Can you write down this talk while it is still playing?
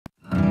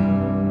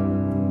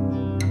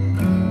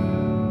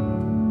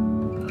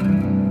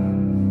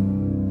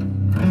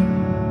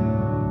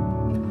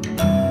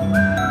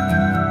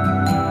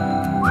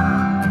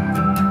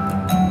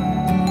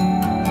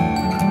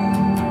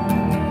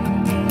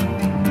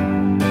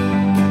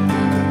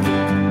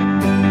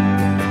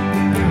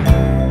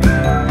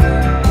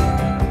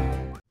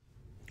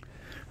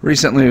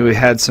Recently we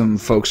had some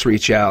folks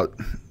reach out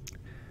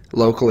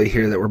locally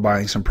here that were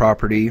buying some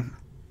property,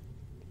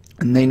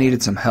 and they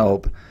needed some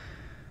help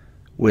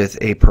with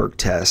a perk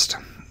test.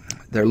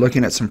 They're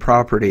looking at some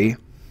property,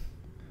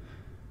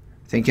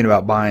 thinking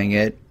about buying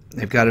it.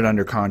 They've got it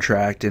under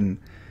contract and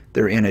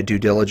they're in a due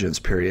diligence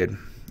period.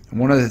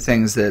 One of the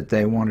things that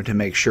they wanted to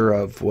make sure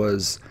of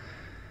was,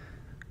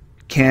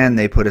 can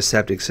they put a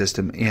septic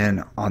system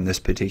in on this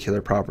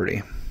particular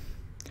property?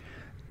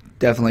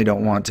 Definitely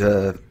don't want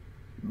to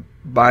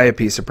buy a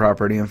piece of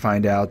property and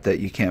find out that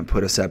you can't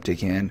put a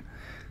septic in.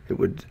 It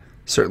would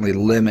certainly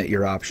limit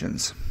your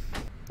options.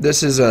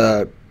 This is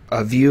a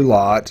view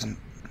lot.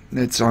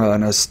 It's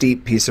on a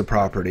steep piece of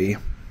property.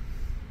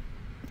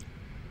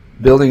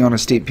 Building on a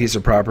steep piece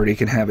of property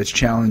can have its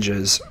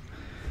challenges,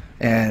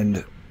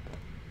 and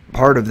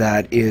part of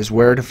that is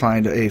where to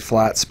find a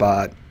flat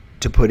spot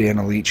to put in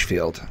a leach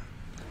field.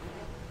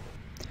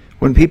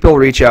 When people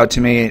reach out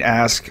to me and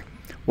ask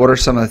what are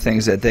some of the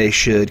things that they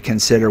should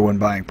consider when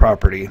buying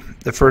property,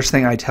 the first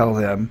thing I tell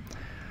them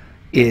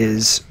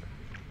is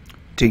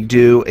to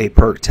do a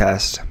perk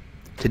test,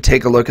 to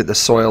take a look at the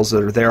soils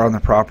that are there on the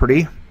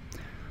property,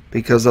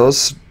 because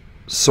those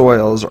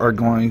soils are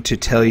going to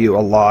tell you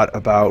a lot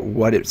about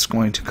what it's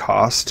going to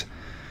cost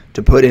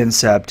to put in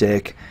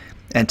septic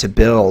and to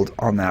build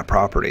on that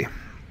property.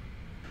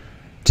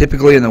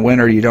 Typically in the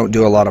winter you don't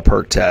do a lot of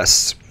perk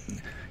tests.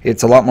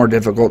 It's a lot more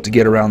difficult to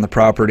get around the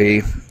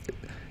property.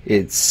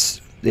 It's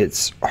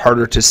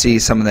harder to see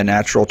some of the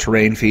natural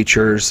terrain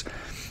features.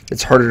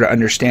 It's harder to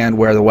understand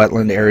where the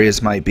wetland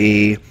areas might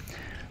be,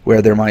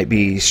 where there might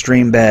be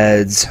stream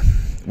beds,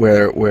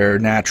 where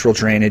natural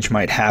drainage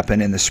might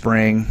happen in the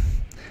spring.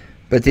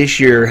 But this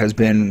year has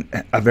been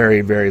a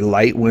very, very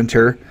light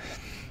winter,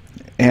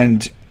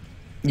 and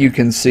you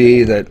can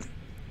see that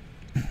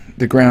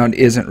the ground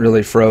isn't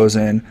really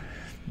frozen,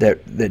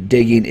 that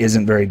digging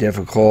isn't very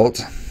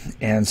difficult,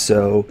 and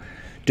so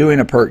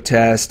doing a perk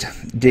test,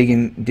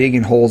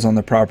 digging holes on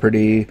the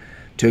property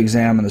to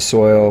examine the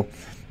soil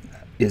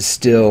is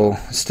still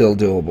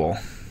doable.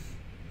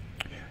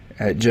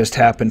 It just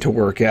happened to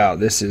work out.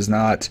 This is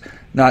not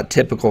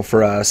typical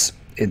for us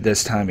at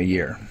this time of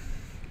year.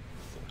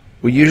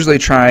 We usually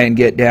try and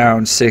get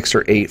down 6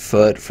 or 8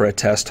 foot for a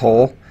test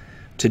hole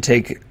to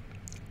take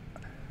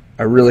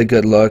a really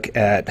good look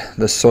at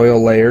the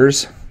soil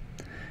layers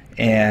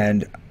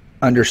and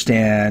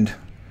understand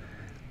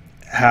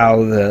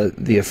how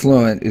the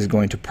effluent is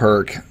going to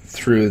perk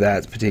through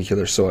that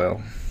particular soil.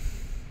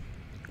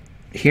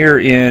 Here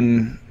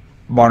in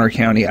Bonner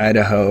County,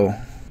 Idaho,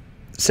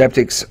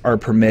 septics are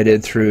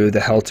permitted through the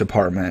health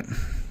department.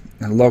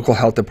 The local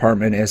health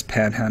department is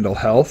Panhandle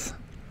Health.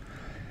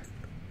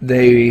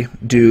 They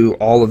do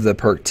all of the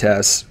perk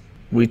tests.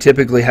 We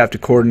typically have to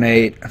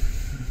coordinate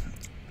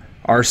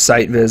our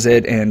site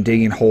visit and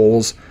digging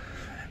holes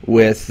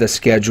with the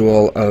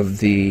schedule of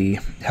the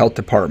health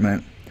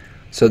department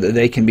so that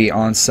they can be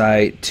on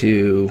site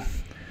to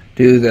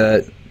do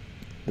the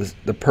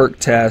perk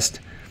test,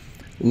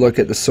 look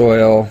at the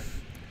soil,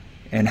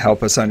 and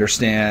help us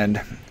understand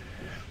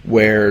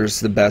where's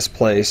the best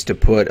place to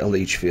put a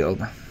leach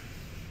field.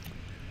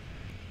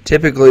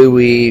 Typically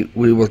we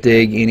will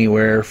dig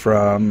anywhere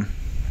from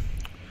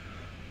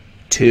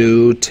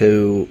 2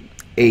 to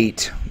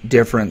 8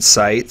 different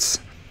sites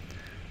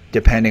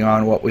depending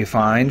on what we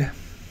find.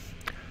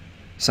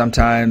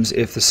 Sometimes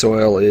if the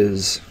soil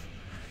is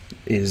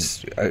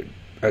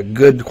a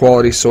good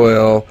quality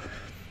soil,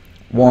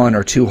 1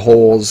 or 2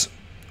 holes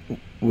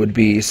would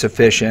be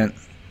sufficient.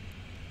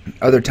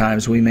 Other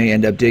times we may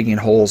end up digging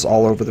holes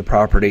all over the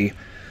property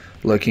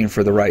looking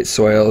for the right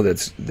soil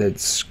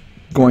that's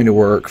going to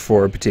work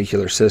for a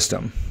particular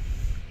system.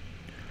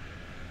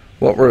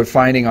 What we're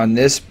finding on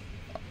this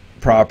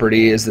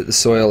property is that the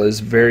soil is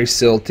very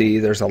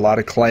silty. There's a lot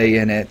of clay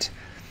in it,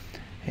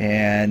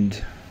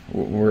 and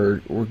we're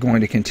going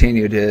to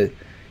continue to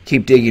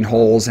keep digging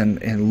holes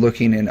and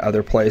looking in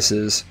other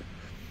places,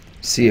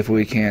 see if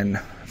we can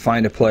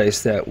find a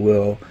place that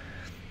will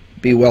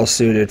be well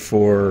suited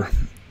for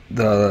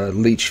the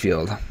leach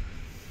field.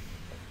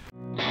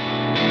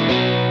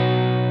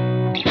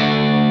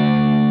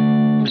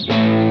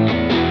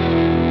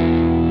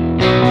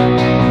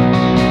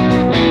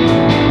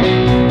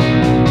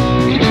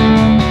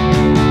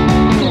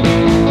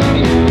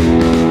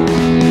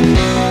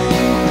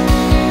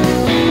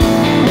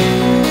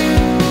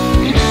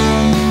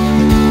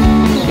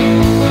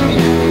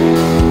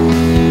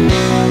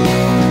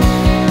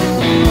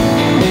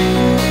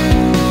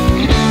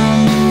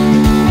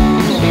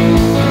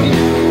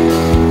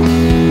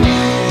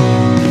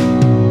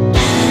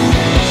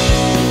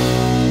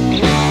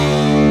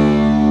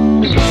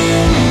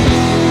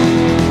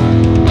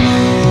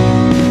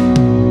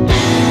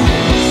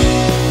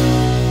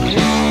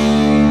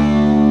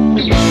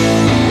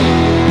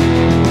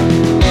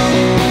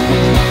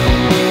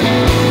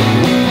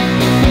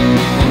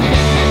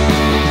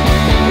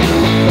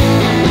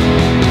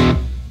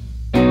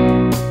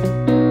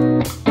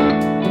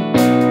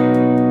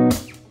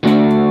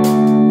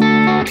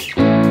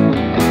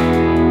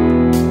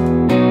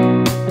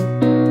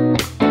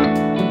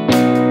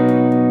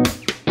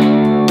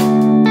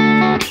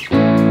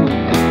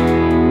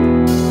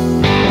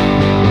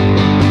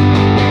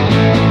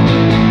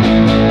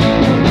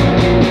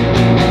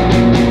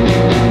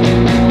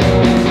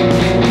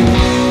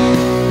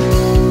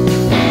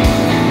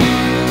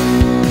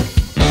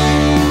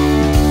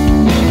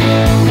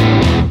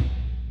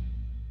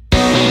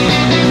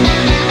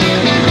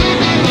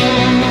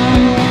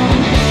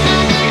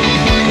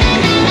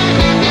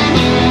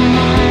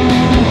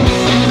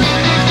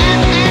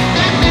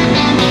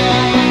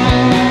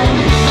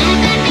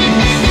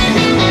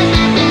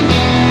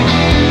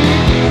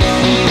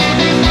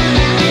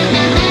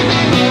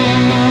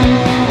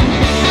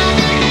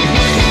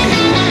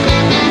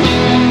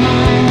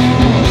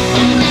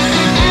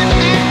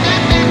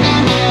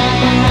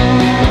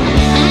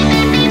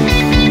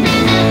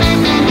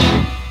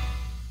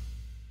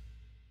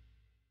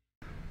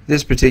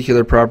 This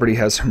particular property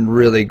has some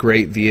really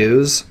great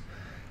views,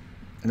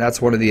 and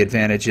that's one of the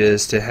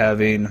advantages to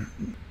having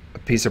a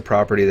piece of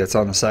property that's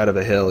on the side of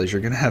a hill, is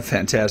you're going to have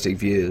fantastic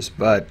views.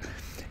 But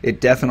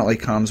it definitely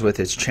comes with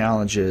its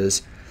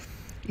challenges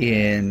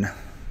in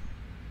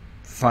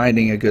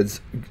finding a good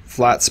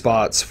flat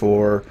spots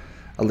for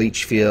a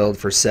leach field,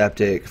 for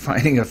septic,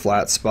 finding a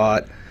flat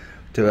spot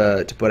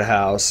to put a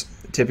house.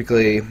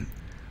 Typically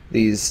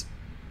these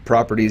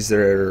properties that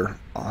are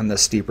on the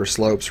steeper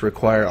slopes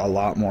require a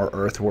lot more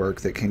earthwork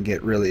that can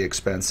get really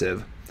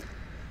expensive.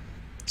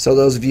 So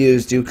those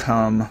views do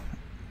come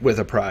with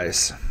a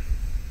price.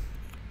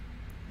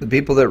 The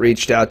people that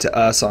reached out to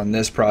us on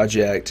this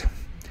project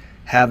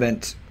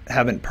haven't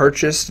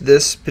purchased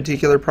this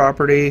particular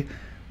property.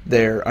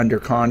 They're under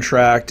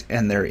contract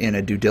and they're in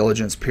a due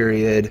diligence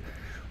period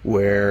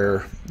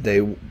where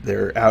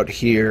they're out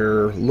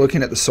here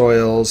looking at the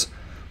soils,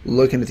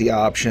 looking at the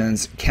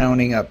options,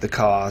 counting up the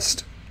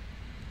cost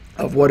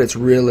of what it's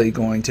really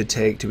going to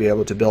take to be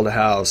able to build a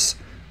house,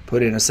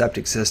 put in a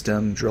septic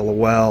system, drill a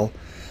well,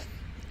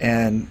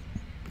 and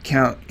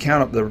count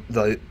up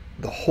the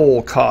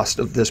whole cost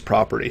of this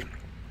property.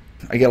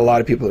 I get a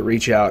lot of people that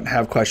reach out and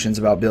have questions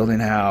about building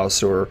a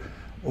house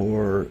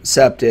or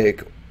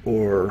septic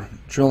or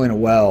drilling a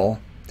well.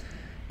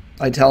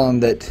 I tell them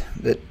that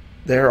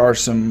there are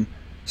some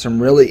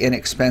really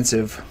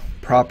inexpensive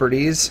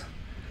properties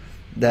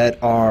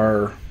that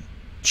are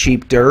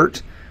cheap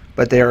dirt,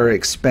 but they are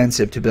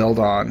expensive to build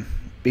on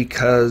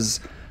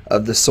because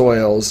of the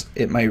soils.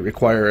 It might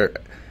require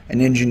an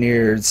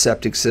engineered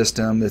septic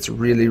system that's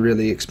really,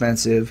 really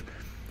expensive,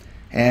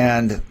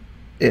 and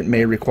it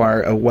may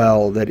require a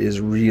well that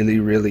is really,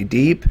 really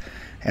deep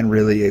and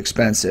really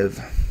expensive.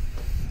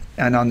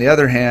 And on the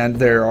other hand,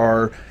 there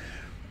are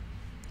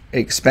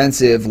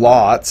expensive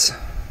lots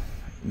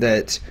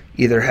that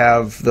either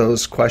have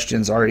those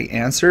questions already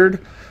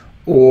answered,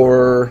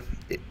 or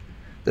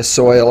the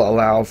soil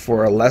allow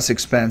for a less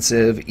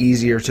expensive,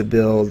 easier to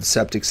build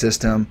septic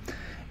system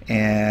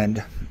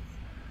and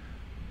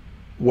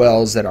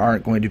wells that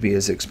aren't going to be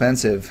as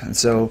expensive. And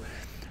so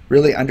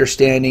really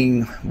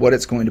understanding what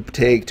it's going to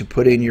take to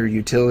put in your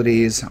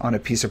utilities on a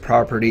piece of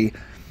property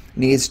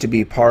needs to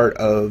be part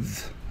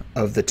of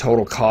the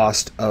total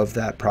cost of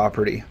that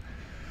property.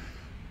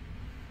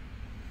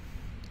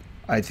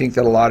 I think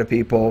that a lot of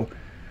people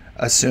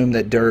assume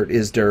that dirt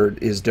is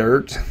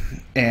dirt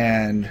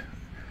and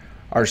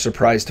are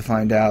surprised to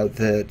find out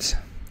that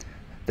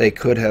they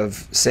could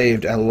have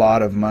saved a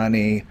lot of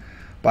money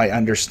by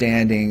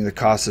understanding the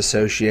costs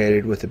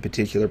associated with the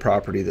particular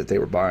property that they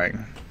were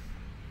buying.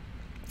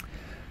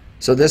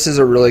 So this is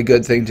a really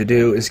good thing to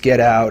do, is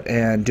get out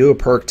and do a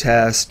perk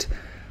test.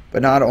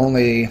 But not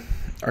only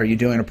are you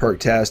doing a perk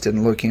test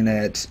and looking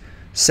at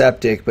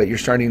septic, but you're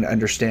starting to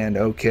understand,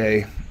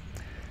 okay,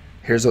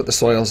 here's what the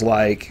soil's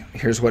like,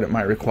 here's what it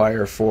might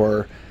require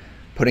for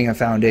putting a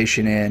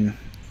foundation in,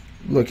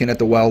 looking at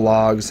the well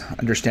logs,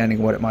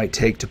 understanding what it might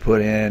take to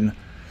put in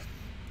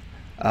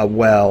a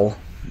well,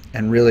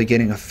 and really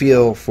getting a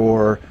feel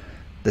for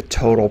the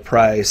total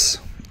price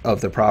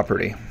of the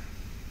property.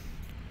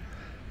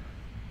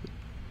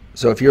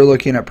 So if you're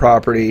looking at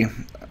property,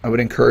 I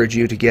would encourage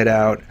you to get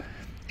out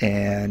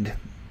and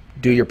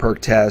do your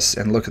perk tests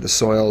and look at the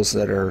soils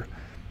that are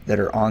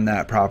on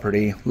that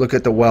property. Look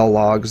at the well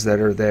logs that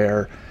are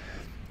there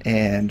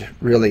and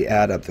really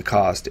add up the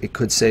cost. It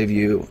could save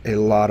you a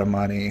lot of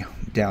money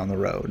down the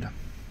road.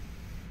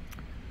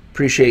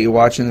 Appreciate you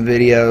watching the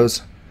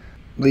videos.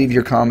 Leave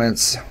your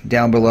comments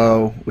down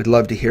below. We'd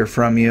love to hear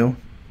from you,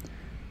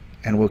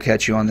 and we'll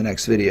catch you on the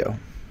next video.